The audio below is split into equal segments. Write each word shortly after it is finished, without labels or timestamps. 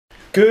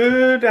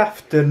Good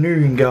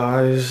afternoon,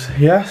 guys.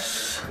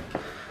 Yes,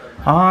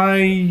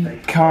 I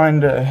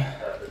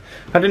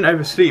didn't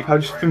oversleep.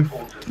 I've just been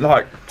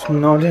like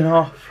nodding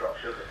off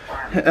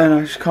and I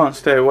just can't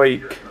stay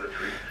awake.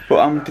 But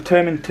I'm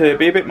determined to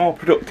be a bit more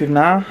productive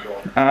now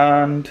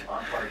and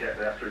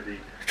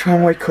try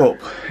and wake up.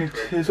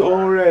 It is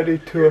already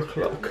 2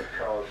 o'clock.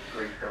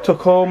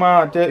 Took all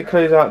my dirty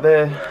clothes out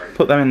there,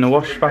 put them in the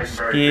wash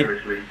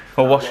basket,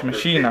 or washing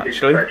machine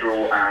actually.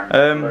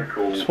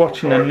 Just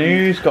watching the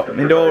news, got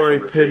my door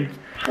open.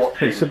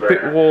 It's a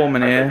bit warm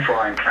in here.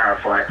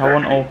 I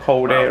want all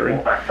cold air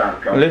in.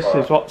 This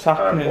is what's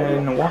happening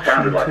in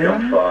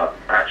Washington.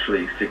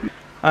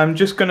 I'm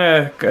just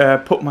gonna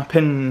put my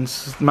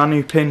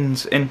new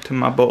pins into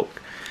my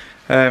book.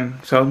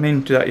 So I was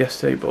meaning to do that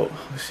yesterday, but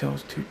obviously I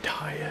was too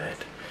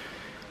tired.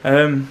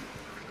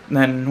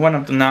 Then when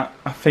I've done that,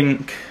 I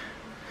think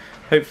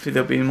hopefully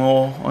there'll be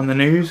more on the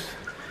news.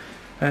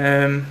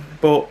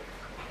 But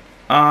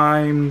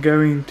I'm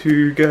going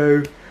to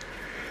go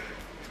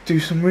do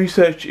some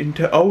research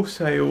into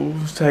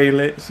wholesale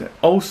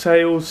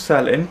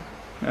selling,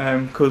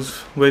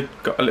 because we've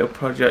got a little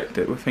project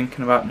that we're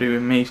thinking about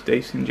doing, me,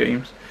 Stacey and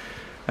James.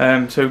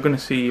 So we're going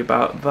to see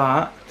about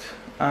that.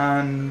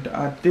 And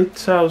I did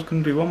say I was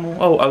going to do one more.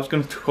 Oh, I was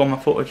going to take all my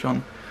footage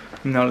on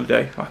the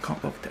holiday. I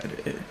can't bother to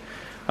edit it.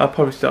 I'll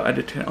probably start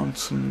editing it on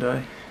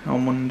Sunday or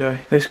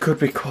Monday. This could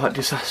be quite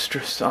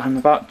disastrous. I'm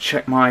about to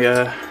check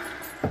my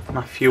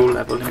my fuel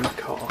level in the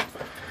car,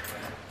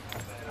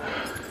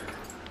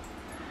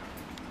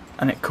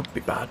 and it could be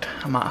bad.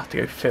 I might have to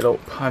go fill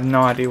up. I have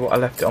no idea what I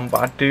left it on,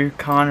 but I do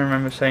kind of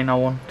remember saying I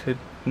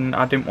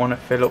didn't want to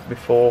fill up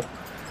before.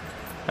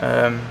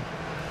 I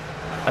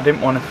didn't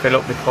want to fill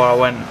up before I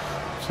went,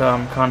 so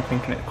I'm kind of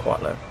thinking it's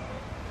quite low.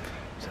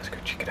 So let's go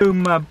check it out. Oh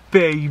my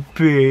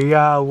baby,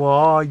 how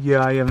are you?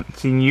 I haven't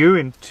seen you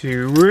in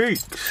 2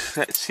 weeks.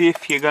 Let's see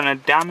if you're gonna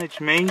damage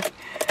me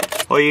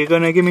or you're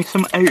gonna give me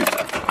some hope.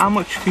 How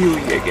much fuel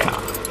you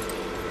got?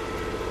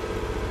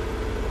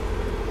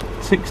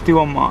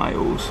 61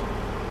 miles.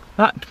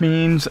 That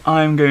means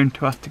I'm going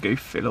to have to go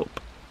fill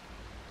up.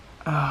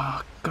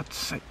 Ah, God's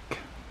sake.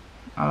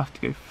 I'll have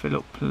to go fill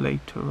up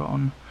later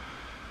on.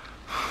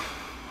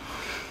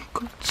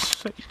 God's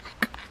sake.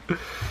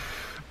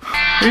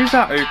 Who's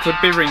that who could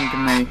be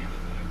ringing me?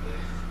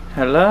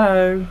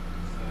 Hello?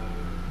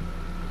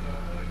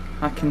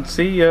 I can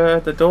see you.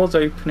 The door's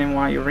opening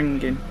while you're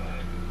ringing.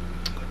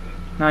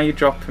 Now you're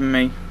dropping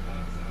me.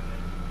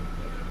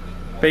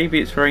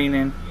 Baby, it's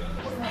raining.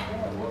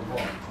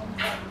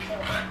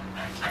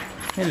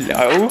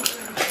 Hello?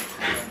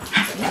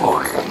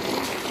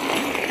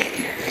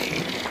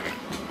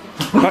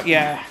 Got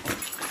ya.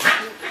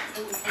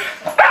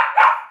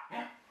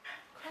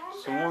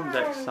 Someone's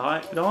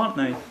excited, aren't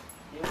they?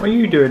 What are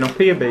you doing up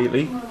here,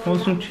 Bailey?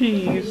 Want some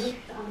cheese?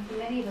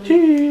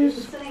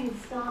 Cheese!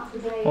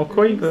 Or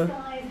quaver?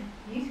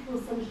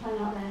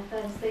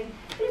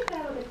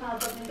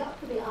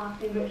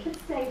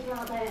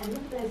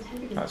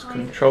 That's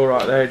control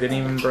right there, didn't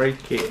even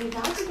break it.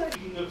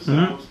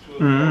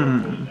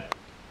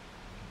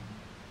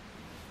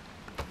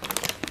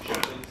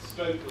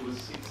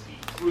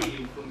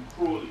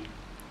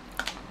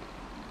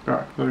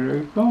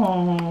 Blackberry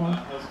gone.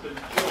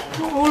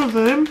 Not all of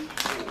them.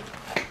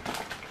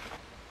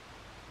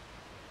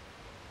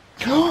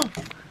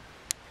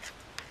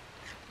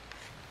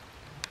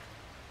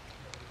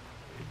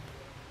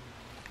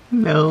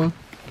 Hello.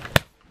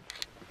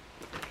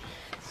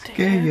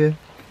 Scare you.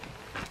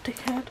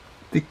 Dickhead.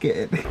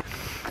 Dickhead.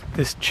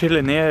 This chill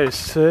in here is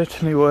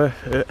certainly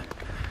worth it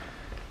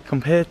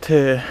compared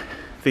to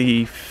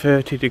the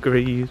 30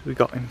 degrees we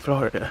got in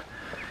Florida.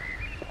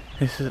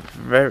 This is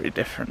very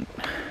different,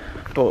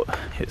 but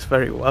it's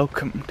very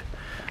welcomed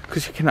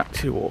because you can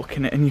actually walk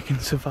in it and you can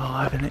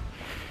survive in it.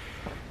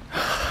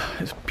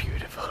 It's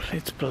beautiful,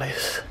 it's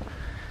bliss,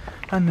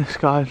 and the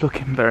sky's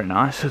looking very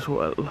nice as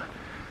well.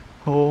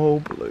 All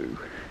blue.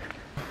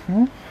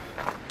 Huh?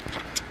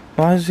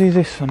 Why is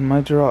this on my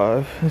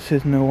drive? This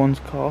is no one's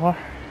car.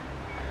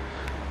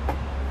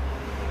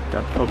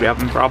 Dad's probably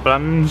having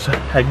problems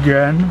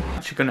again. I'm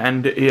actually going to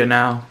end it here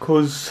now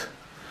because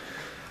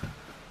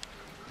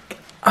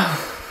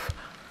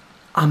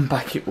I'm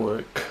back at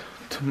work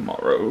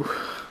tomorrow.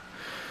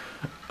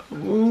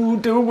 Ooh,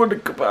 don't want to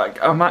go back.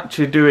 I'm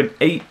actually doing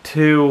 8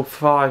 till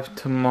 5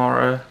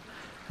 tomorrow,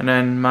 and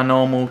then my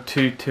normal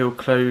 2 till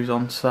close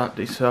on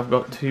Saturday, so I've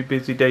got 2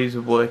 busy days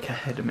of work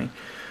ahead of me.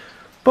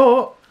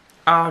 But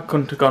I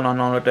couldn't have gone on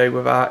holiday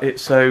without it,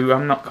 so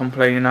I'm not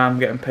complaining. I'm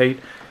getting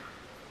paid.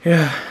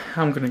 Yeah,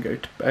 I'm gonna go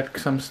to bed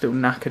because I'm still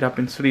knackered. I've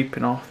been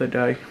sleeping half the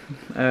day.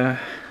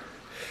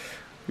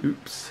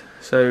 Oops.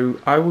 So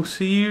I will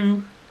see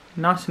you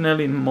nice and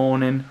early in the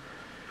morning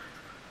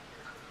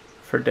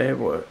for a day of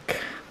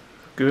work.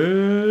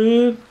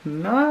 Good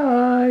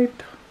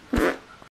night.